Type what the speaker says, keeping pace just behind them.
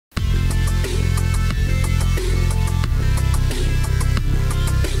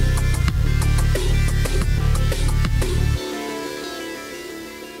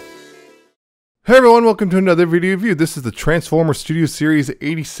Hey everyone, welcome to another video review. This is the Transformers Studio Series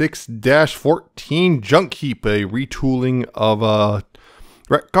 86-14 Junkheap, a retooling of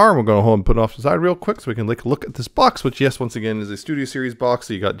Wreck-Gar. We're going to hold and put it off to the side real quick so we can take a look at this box, which, yes, once again, is a Studio Series box.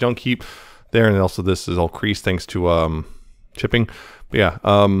 So you got Junkheap there, and also this is all creased thanks to shipping. But yeah,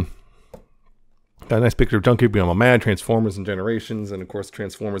 got a nice picture of Junkheap being on Mad, Transformers and Generations, and of course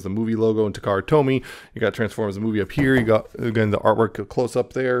Transformers the movie logo and Takara Tomy. You got Transformers the movie up here. You got, again, the artwork close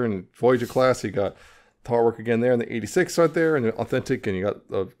up there in Voyager class. You got the artwork again there in the 86 right there, and the authentic, and you got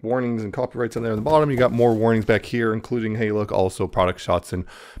the warnings and copyrights on there on the bottom. You got more warnings back here, including, hey look, also product shots and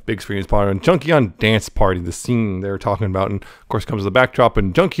big screens part and Junkion Dance Party, the scene they're talking about, and of course comes the backdrop,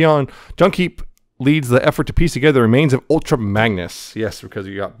 and Junkheap leads the effort to piece together the remains of Ultra Magnus. Yes, because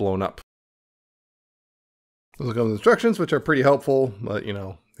you got blown up. Those are the instructions, which are pretty helpful, but, you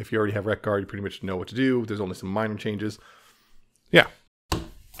know, if you already have Wreck-Gar, you pretty much know what to do. There's only some minor changes. Yeah.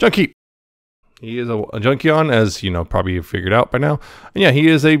 Junkheap. He is a Junkion, as, you know, probably you've figured out by now. And yeah, he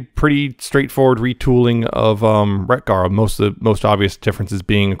is a pretty straightforward retooling of Wreck-Gar. Most obvious differences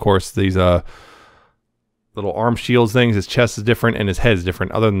being, of course, these little arm shields things. His chest is different and his head is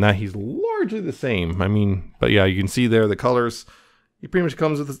different. Other than that, he's largely the same. I mean, but yeah, you can see there the colors. He pretty much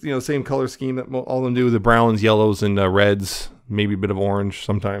comes with, you know, the same color scheme that all of them do. The browns, yellows, and reds. Maybe a bit of orange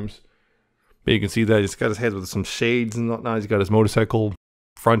sometimes. But you can see that he's got his head with some shades and whatnot. He's got his motorcycle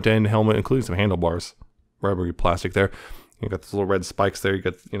front end helmet, including some handlebars. Rubbery plastic there. You got those little red spikes there. You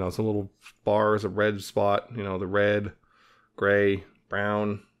got, you know, some little bars, a red spot. You know, the red, gray,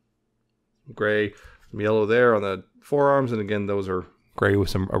 brown, gray, some yellow there on the forearms. And again, those are gray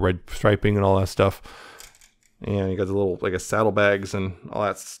with some red striping and all that stuff. And you got the little, like, saddlebags and all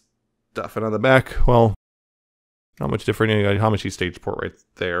that stuff. And on the back, well, not much different. You got Hamachi stage port right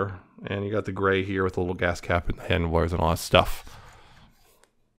there. And you got the gray here with the little gas cap and the handlebars and all that stuff.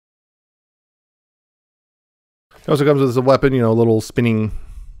 It also comes with a weapon, you know, a little spinning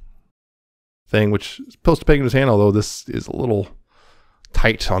thing, which is supposed to peg in his hand, although this is a little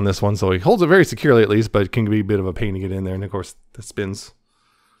tight on this one. So he holds it very securely at least, but it can be a bit of a pain to get in there. And of course, the spins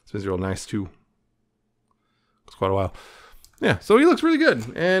real nice too. Quite a while. Yeah, so he looks really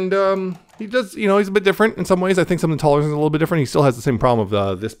good, and he does, you know, he's a bit different in some ways. I think some of the tolerance is a little bit different. He still has the same problem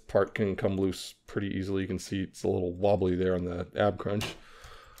of this part can come loose pretty easily. You can see it's a little wobbly there on the ab crunch.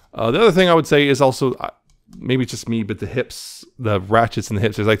 The other thing I would say is also, maybe it's just me, but the hips, the ratchets in the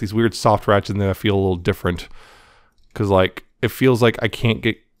hips, there's like these weird soft ratchets in there that feel a little different, because like it feels like I can't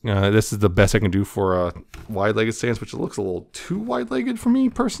get, this is the best I can do for a wide-legged stance, which it looks a little too wide-legged for me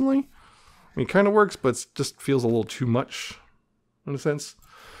personally. I mean, it kind of works, but it just feels a little too much, in a sense.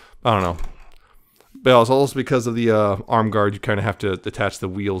 I don't know. But also because of the arm guard, you kind of have to attach the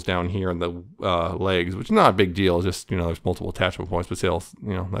wheels down here and the legs, which is not a big deal. Just, you know, there's multiple attachment points, but still,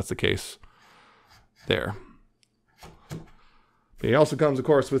 you know, that's the case there. But he also comes, of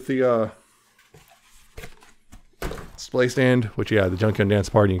course, with the display stand, which, yeah, the Junkion Dance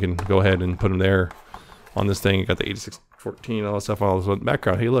Party, you can go ahead and put them there on this thing. You got the 86-14, all that stuff, all this in the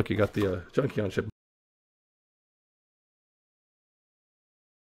background. Hey, look, you got the Junkion chip.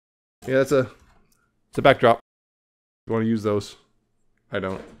 Yeah, it's a backdrop. You want to use those? I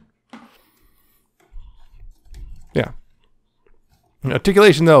don't. Yeah.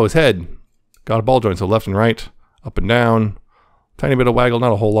 Articulation, though, his head. Got a ball joint, so left and right, up and down. Tiny bit of waggle,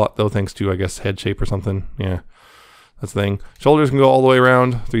 not a whole lot, though, thanks to, I guess, head shape or something. Yeah. That's the thing. Shoulders can go all the way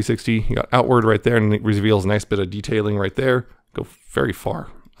around, 360. You got outward right there, and it reveals a nice bit of detailing right there. Go very far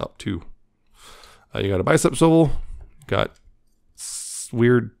up, too. You got a bicep swivel. Got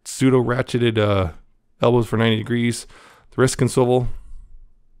weird pseudo-ratcheted elbows for 90 degrees. The wrist can swivel,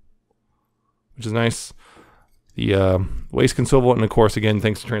 which is nice. The waist can swivel, and of course, again,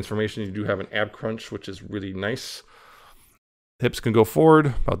 thanks to transformation, you do have an ab crunch, which is really nice. Hips can go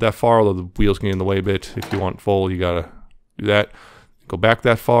forward about that far, although the wheels can get in the way a bit. If you want full, you gotta do that. Go back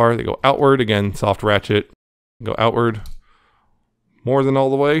that far. They go outward. Again, soft ratchet. Go outward more than all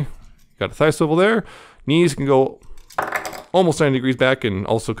the way. Got a thigh swivel there. Knees can go almost 90 degrees back and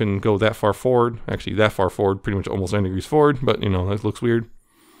also can go that far forward. Actually, that far forward, pretty much almost 90 degrees forward, but, you know, that looks weird.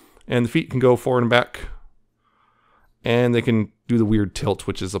 And the feet can go forward and back. And they can do the weird tilt,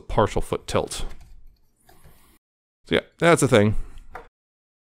 which is a partial foot tilt. So yeah, that's the thing.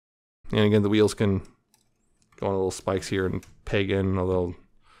 And again, the wheels can go on little spikes here and peg in, although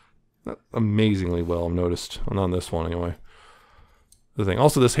not amazingly well noticed on this one anyway. The thing.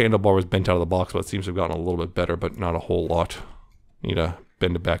 Also, this handlebar was bent out of the box, but it seems to have gotten a little bit better, but not a whole lot. You need to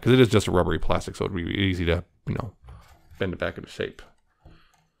bend it back, because it is just a rubbery plastic, so it'd be easy to, you know, bend it back into shape.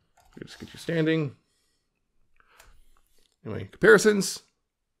 Just get you standing. Anyway, comparisons.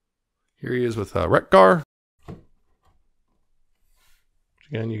 Here he is with Wreck-Gar.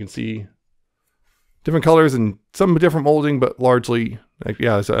 Again, you can see different colors and some different molding, but largely, like,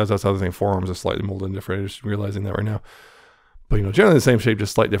 yeah, as I was saying, forearms are slightly molded different. I'm just realizing that right now. But, you know, generally the same shape,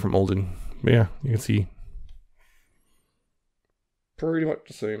 just slight different molding. But yeah, you can see pretty much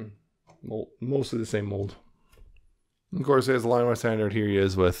the same mold, mostly the same mold. And of course, there's the line by standard. Here he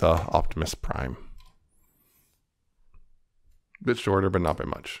is with Optimus Prime. A bit shorter, but not by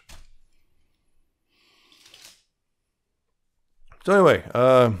much. So anyway,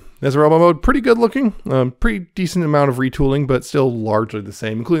 there's a robot mode. Pretty good looking. Pretty decent amount of retooling, but still largely the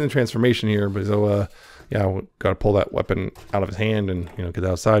same, including the transformation here. But so, yeah, got to pull that weapon out of his hand and, you know, get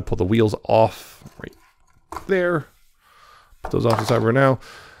that outside. Pull the wheels off right there. Put those off the side right now.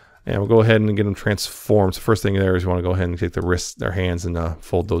 And we'll go ahead and get them transformed. So first thing there is you want to go ahead and take the wrists, their hands, and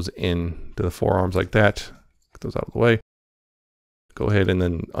fold those in to the forearms like that. Get those out of the way. Go ahead and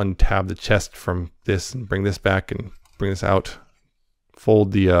then untab the chest from this and bring this back and bring this out.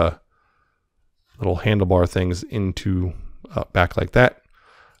 Fold the little handlebar things into back like that.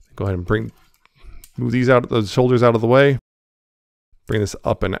 Go ahead and move these out, those shoulders out of the way. Bring this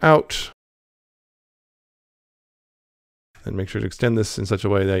up and out. And make sure to extend this in such a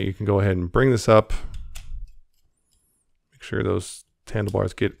way that you can go ahead and bring this up. Make sure those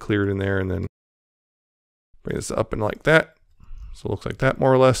handlebars get cleared in there, and then bring this up and like that. So it looks like that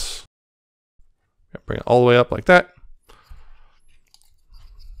more or less. Bring it all the way up like that.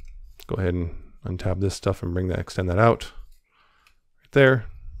 Go ahead and untab this stuff and extend that out. Right there.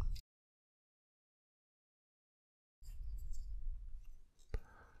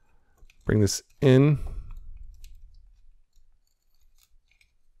 Bring this in.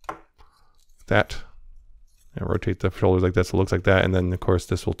 That. And rotate the shoulders like that so it looks like that. And then, of course,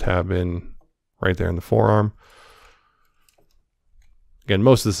 this will tab in right there in the forearm. Again,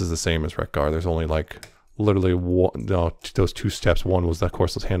 most of this is the same as Wreck-Gar. There's only like literally those two steps. One was, of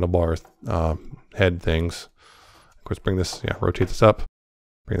course, those handlebar head things. Of course, bring this, yeah, rotate this up,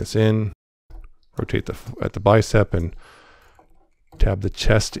 bring this in, rotate at the bicep, and tab the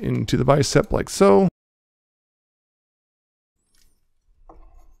chest into the bicep like so.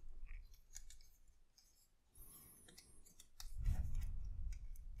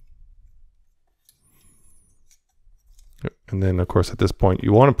 And then, of course, at this point,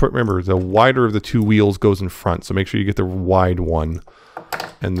 you want to remember, the wider of the two wheels goes in front. So make sure you get the wide one.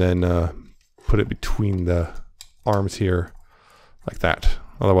 And then put it between the arms here, like that.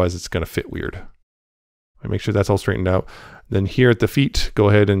 Otherwise, it's going to fit weird. Make sure that's all straightened out. Then here at the feet, go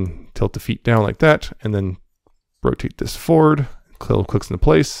ahead and tilt the feet down like that. And then rotate this forward. Clicks into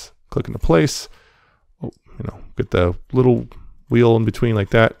place. Click into place. Oh, you know, get the little wheel in between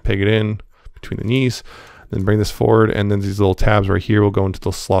like that. Peg it in between the knees. Then bring this forward, and then these little tabs right here will go into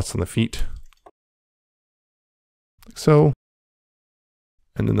those slots on the feet. Like so.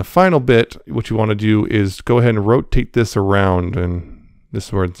 And then the final bit, what you want to do is go ahead and rotate this around, and this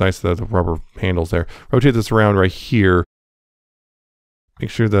is where it's nice that the rubber handles there. Rotate this around right here. Make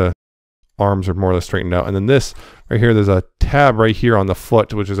sure the arms are more or less straightened out. And then this right here, there's a tab right here on the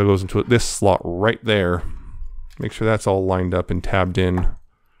foot, which goes into this slot right there. Make sure that's all lined up and tabbed in,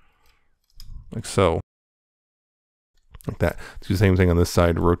 like so. Like that. Do the same thing on this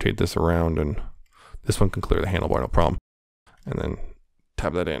side. Rotate this around, and this one can clear the handlebar, no problem. And then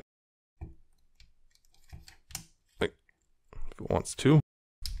tab that in, like if it wants to.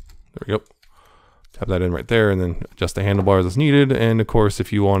 There we go. Tab that in right there, and then adjust the handlebars as needed. And of course,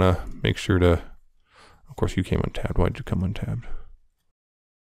 if you want to make sure to, of course, you came untabbed. Why did you come untabbed?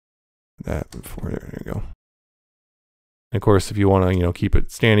 That before there you go. And of course, if you want to, you know, keep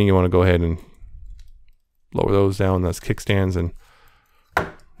it standing, you want to go ahead and lower those down. That's kickstands, and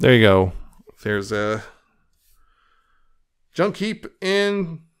there you go. There's a Junkheap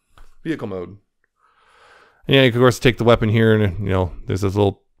in vehicle mode. And yeah, you can of course take the weapon here, and you know, there's this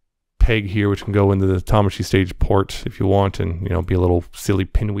little peg here which can go into the Tamashii stage port if you want, and you know, be a little silly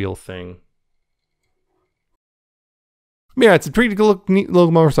pinwheel thing. Yeah, it's a pretty neat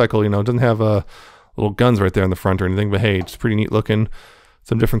little motorcycle. You know, it doesn't have little guns right there in the front or anything, but hey, it's pretty neat looking.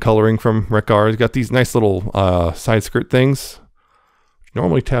 Some different coloring from Wreck-Gar. It's got these nice little side skirt things.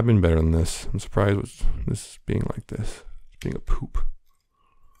 Normally tab in better than this. I'm surprised with this being like this. It's being a poop.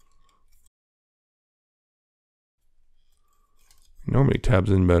 Normally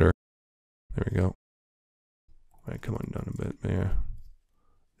tabs in better. There we go. Might come undone a bit. Yeah.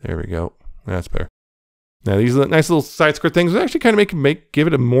 There we go. That's better. Now these nice little side skirt things actually kind of give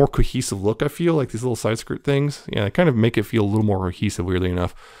it a more cohesive look. I feel like these little side skirt things, yeah, they kind of make it feel a little more cohesive. Weirdly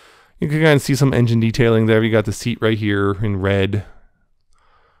enough, you can kind of see some engine detailing there. You got the seat right here in red.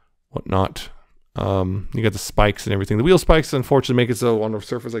 whatnot. You got the spikes and everything. The wheel spikes, unfortunately, make it so on a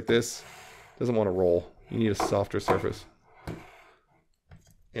surface like this, doesn't want to roll. You need a softer surface.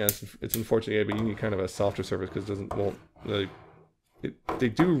 Yeah, it's unfortunate, yeah, but you need kind of a softer surface because it won't. They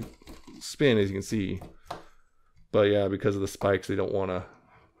do spin, as you can see, but yeah, because of the spikes, they don't want to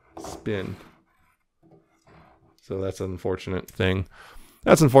spin. So that's an unfortunate thing.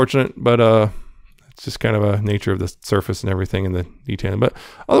 That's unfortunate, but it's just kind of a nature of the surface and everything and the detailing. But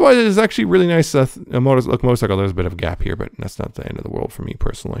otherwise, it is actually really nice. Motorcycle. There's a bit of a gap here, but that's not the end of the world for me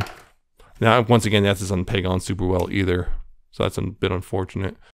personally. Now, once again, that doesn't peg on super well either. So that's a bit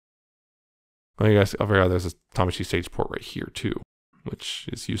unfortunate. Oh, you guys, I forgot there's a Tamashi stage port right here too, which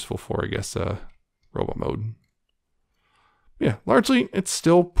is useful for, I guess, robot mode. Yeah, largely, it's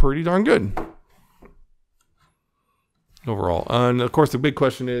still pretty darn good overall. And of course, the big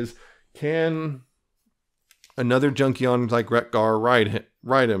question is, can another Junkion like Retgar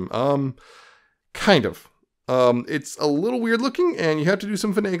ride him? Kind of. It's a little weird looking, and you have to do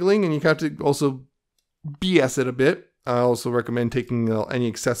some finagling, and you have to also BS it a bit. I also recommend taking any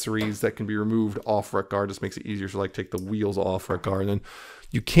accessories that can be removed off Retgar. Just makes it easier to like take the wheels off Retgar, and then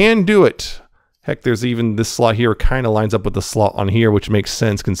you can do it. Heck, there's even this slot here kind of lines up with the slot on here, which makes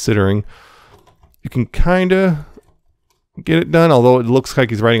sense considering you can kind of get it done. Although it looks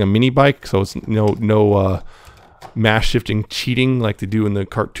like he's riding a mini bike, so it's no mass shifting cheating like they do in the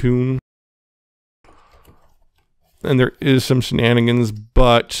cartoon. And there is some shenanigans,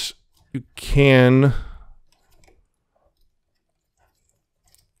 but you can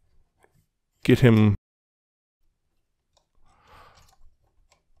get him.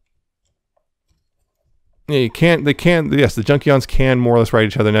 Yeah, you can't. They can. Yes, the Junkions can more or less ride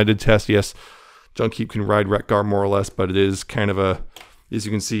each other. And I did test. Yes, Junkheap can ride Retgar more or less, but it is kind of a, as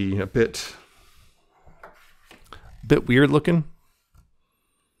you can see, a bit weird looking.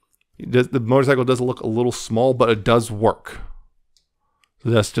 The motorcycle does look a little small, but it does work. So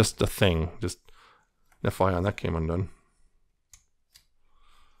that's just a thing. Just FYI on that came undone.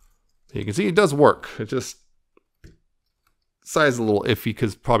 You can see it does work. It just size is a little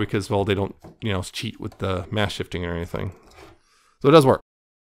iffy probably because well they don't cheat with the mass shifting or anything. So it does work.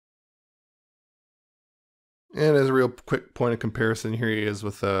 And as a real quick point of comparison, here he is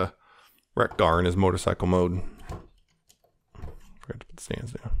with Retgar in his motorcycle mode. Forgot to put the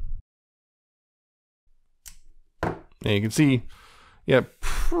stands down. And you can see, yeah,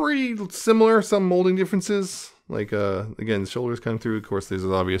 pretty similar. Some molding differences. Like, again, the shoulders come through. Of course, there's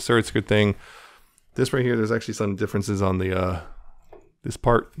an obvious it's a good thing. This right here, there's actually some differences on the, this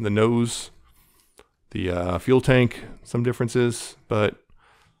part, the nose, the fuel tank, some differences. But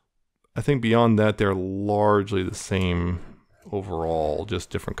I think beyond that, they're largely the same overall, just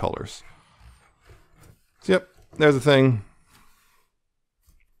different colors. So, yep, there's the thing.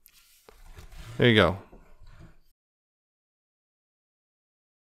 There you go.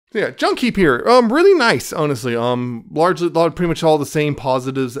 So yeah, Junkheap here. Really nice, honestly. Pretty much all the same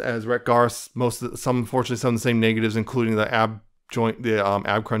positives as Retgar. Unfortunately, some of the same negatives, including the ab joint. The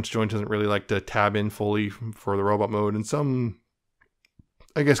ab crunch joint doesn't really like to tab in fully for the robot mode, and some,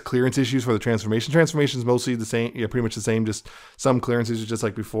 I guess, clearance issues for the transformation. Transformation's mostly the same. Yeah, pretty much the same. Just some clearance issues, just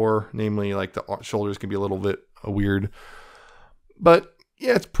like before. Namely, like the shoulders can be a little bit weird, but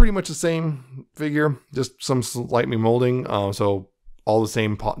yeah, it's pretty much the same figure. Just some slight molding. So all the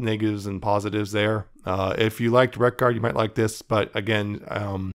same negatives and positives there. If you liked Retgar, you might like this. But again,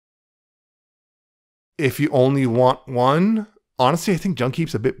 if you only want one, honestly, I think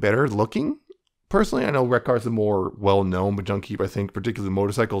Junkheap's a bit better looking. Personally, I know Retgar's the more well-known, but Junkheap, I think, particularly the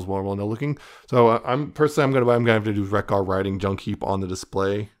motorcycle, is more well-known looking. So I'm gonna have to do Retgar riding Junkheap on the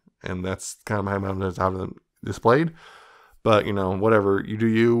display, and that's kind of how I'm going to have them displayed. But, whatever, you do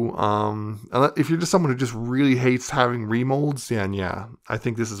you. If you're just someone who just really hates having remolds, then yeah, I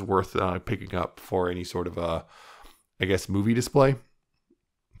think this is worth picking up for any sort of, I guess, movie display.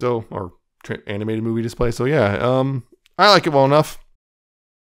 So, or animated movie display. So yeah, I like it well enough.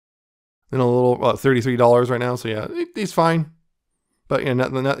 And a little, $33 right now. So yeah, he's fine. But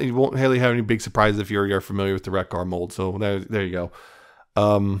yeah, you won't really have any big surprises if you're familiar with the Retgar mold. So there you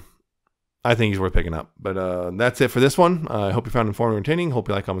go. I think he's worth picking up. But that's it for this one. I hope you found it informative and entertaining. Hope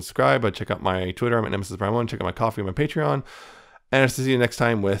you like, comment, subscribe. Check out my Twitter. I'm at Nemesis Prime 1. Check out my coffee and my Patreon. And I'll see you next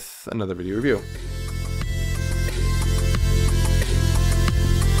time with another video review.